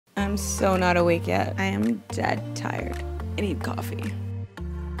I'm so not awake yet. I am dead tired. I need coffee.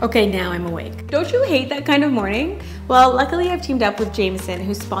 Okay, now I'm awake. Don't you hate that kind of morning? Well, luckily I've teamed up with JAMIESON,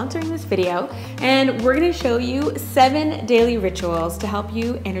 who's sponsoring this video, and we're gonna show you 7 daily rituals to help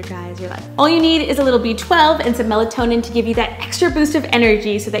you energize your life. All you need is a little B12 and some melatonin to give you that extra boost of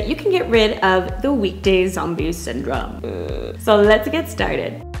energy so that you can get rid of the weekday zombie syndrome. So let's get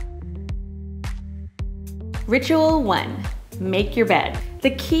started. Ritual 1, make your bed.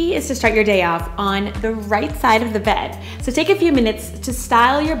 The key is to start your day off on the right side of the bed. So take a few minutes to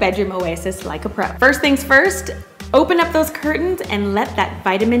style your bedroom oasis like a pro. First things first, open up those curtains and let that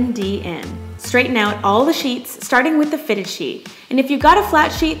vitamin D in. Straighten out all the sheets, starting with the fitted sheet. And if you've got a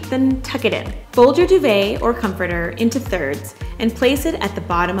flat sheet, then tuck it in. Fold your duvet or comforter into thirds and place it at the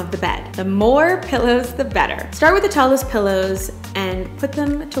bottom of the bed. The more pillows, the better. Start with the tallest pillows and put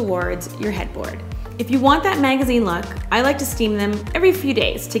them towards your headboard. If you want that magazine look, I like to steam them every few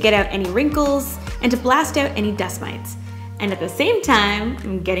days to get out any wrinkles and to blast out any dust mites. And at the same time,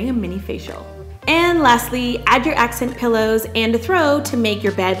 I'm getting a mini facial. And lastly, add your accent pillows and a throw to make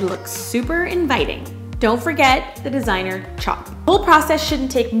your bed look super inviting. Don't forget the designer chalk. The whole process shouldn't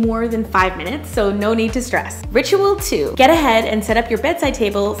take more than 5 minutes, so no need to stress. Ritual 2, get ahead and set up your bedside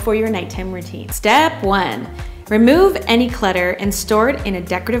table for your nighttime routine. Step 1, remove any clutter and store it in a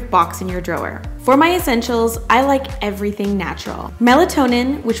decorative box in your drawer. For my essentials, I like everything natural.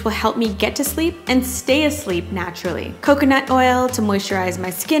 Melatonin, which will help me get to sleep and stay asleep naturally. Coconut oil to moisturize my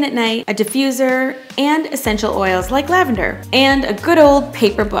skin at night, a diffuser, and essential oils like lavender. And a good old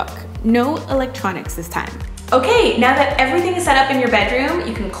paper book. No electronics this time. Okay, now that everything is set up in your bedroom,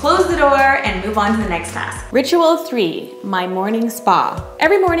 you can close the door and move on to the next task. Ritual 3, my morning spa.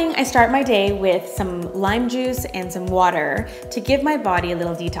 Every morning I start my day with some lime juice and some water to give my body a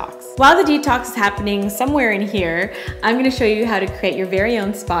little detox. While the detox is happening somewhere in here, I'm gonna show you how to create your very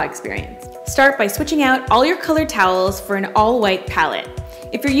own spa experience. Start by switching out all your colored towels for an all-white palette.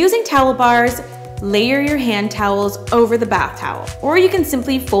 If you're using towel bars, layer your hand towels over the bath towel. Or you can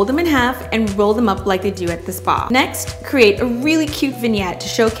simply fold them in half and roll them up like they do at the spa. Next, create a really cute vignette to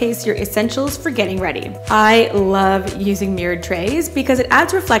showcase your essentials for getting ready. I love using mirrored trays because it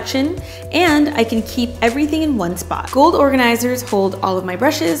adds reflection and I can keep everything in one spot. Gold organizers hold all of my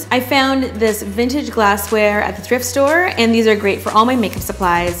brushes. I found this vintage glassware at the thrift store and these are great for all my makeup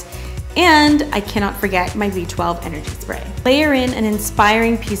supplies. And I cannot forget my B12 energy spray. Layer in an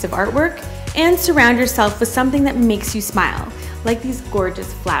inspiring piece of artwork and surround yourself with something that makes you smile, like these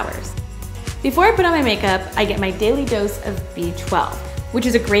gorgeous flowers. Before I put on my makeup, I get my daily dose of B12, which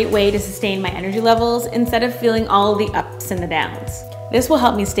is a great way to sustain my energy levels instead of feeling all the ups and the downs. This will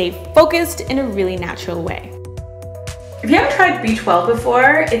help me stay focused in a really natural way. If you haven't tried B12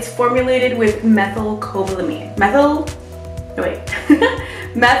 before, it's formulated with methylcobalamin.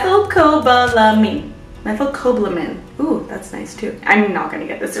 Methylcobalamin. Methylcobalamin. Ooh, that's nice too. I'm not gonna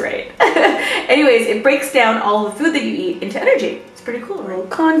get this right. Anyways, it breaks down all the food that you eat into energy. It's pretty cool. A little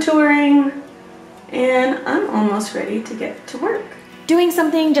contouring, and I'm almost ready to get to work. Doing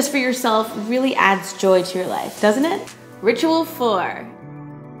something just for yourself really adds joy to your life, doesn't it? Ritual 4.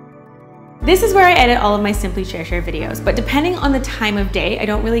 This is where I edit all of my Simply Share Share videos, but depending on the time of day, I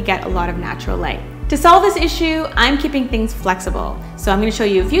don't really get a lot of natural light. To solve this issue, I'm keeping things flexible. So I'm gonna show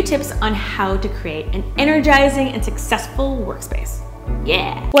you a few tips on how to create an energizing and successful workspace.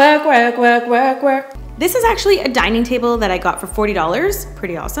 Yeah. Work, work, work, work, work. This is actually a dining table that I got for $40,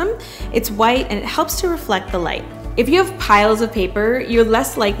 pretty awesome. It's white and it helps to reflect the light. If you have piles of paper, you're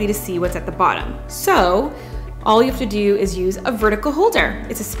less likely to see what's at the bottom. So all you have to do is use a vertical holder.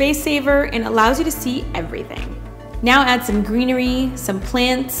 It's a space saver and allows you to see everything. Now add some greenery, some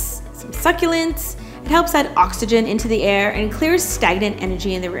plants, some succulents. It helps add oxygen into the air and clears stagnant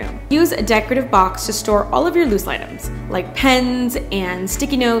energy in the room. Use a decorative box to store all of your loose items, like pens and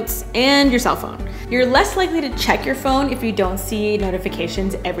sticky notes and your cell phone. You're less likely to check your phone if you don't see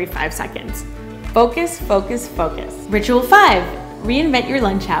notifications every 5 seconds. Focus, focus, focus. Ritual 5, reinvent your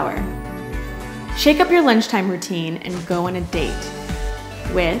lunch hour. Shake up your lunchtime routine and go on a date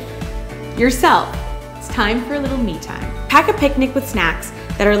with yourself. It's time for a little me time. Pack a picnic with snacks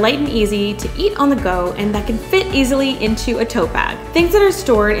that are light and easy to eat on the go and that can fit easily into a tote bag. Things that are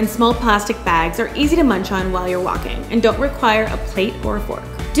stored in small plastic bags are easy to munch on while you're walking and don't require a plate or a fork.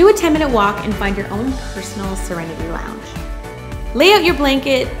 Do a 10-minute walk and find your own personal serenity lounge. Lay out your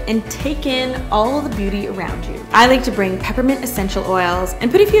blanket and take in all the beauty around you. I like to bring peppermint essential oils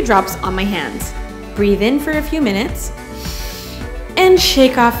and put a few drops on my hands. Breathe in for a few minutes and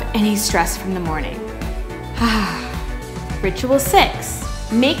shake off any stress from the morning. Ritual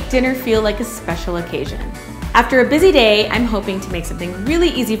 6, make dinner feel like a special occasion. After a busy day, I'm hoping to make something really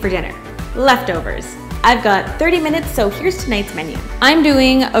easy for dinner. Leftovers. I've got 30 minutes, so here's tonight's menu. I'm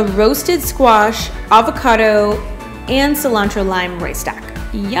doing a roasted squash, avocado, and cilantro lime rice stack.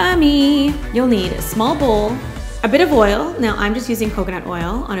 Yummy! You'll need a small bowl, a bit of oil. Now I'm just using coconut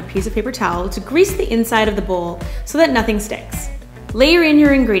oil on a piece of paper towel to grease the inside of the bowl so that nothing sticks. Layer in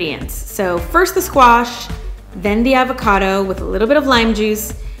your ingredients. So first the squash, then the avocado with a little bit of lime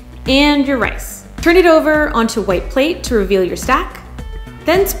juice, and your rice. Turn it over onto a white plate to reveal your stack.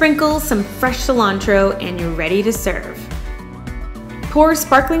 Then sprinkle some fresh cilantro and you're ready to serve. Pour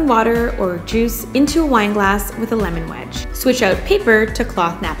sparkling water or juice into a wine glass with a lemon wedge. Switch out paper to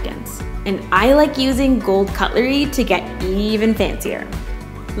cloth napkins. And I like using gold cutlery to get even fancier.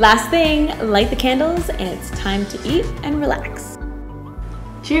 Last thing, light the candles and it's time to eat and relax.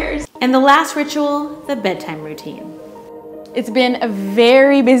 Cheers! And the last ritual, the bedtime routine. It's been a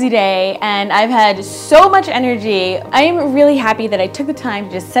very busy day and I've had so much energy. I am really happy that I took the time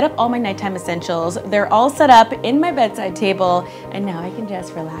to just set up all my nighttime essentials. They're all set up in my bedside table and now I can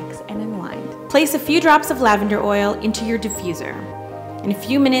just relax and unwind. Place a few drops of lavender oil into your diffuser. In a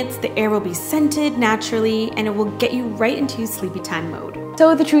few minutes, the air will be scented naturally and it will get you right into sleepy time mode.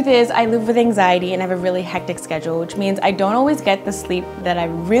 So the truth is, I live with anxiety and I have a really hectic schedule, which means I don't always get the sleep that I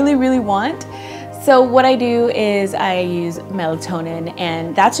really want. So what I do is I use melatonin,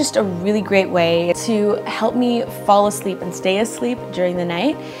 and that's just a really great way to help me fall asleep and stay asleep during the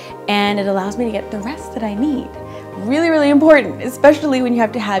night, and it allows me to get the rest that I need. Really important, especially when you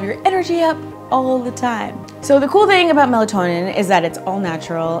have to have your energy up all the time. So the cool thing about melatonin is that it's all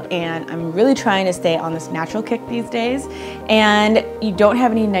natural, and I'm really trying to stay on this natural kick these days, and you don't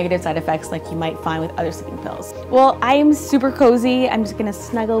have any negative side effects like you might find with other sleeping pills. Well, I am super cozy. I'm just gonna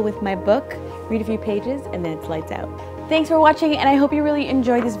snuggle with my book, read a few pages, and then it's lights out. Thanks for watching, and I hope you really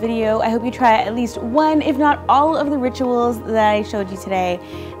enjoyed this video. I hope you try at least one, if not all, of the rituals that I showed you today.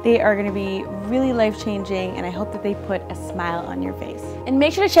 They are gonna be really life-changing, and I hope that they put a smile on your face. And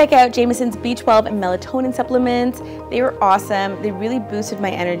make sure to check out Jamieson's B12 and melatonin supplements. They were awesome. They really boosted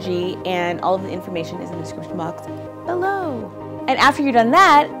my energy, and all of the information is in the description box below. And after you're done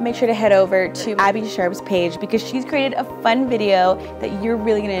that, make sure to head over to Abby Sharp's page because she's created a fun video that you're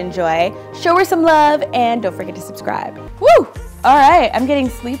really gonna enjoy. Show her some love and don't forget to subscribe. Woo! All right, I'm getting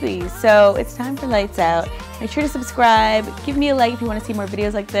sleepy, so it's time for lights out. Make sure to subscribe, give me a like if you wanna see more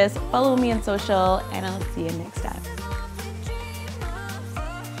videos like this, follow me on social, and I'll see you next time.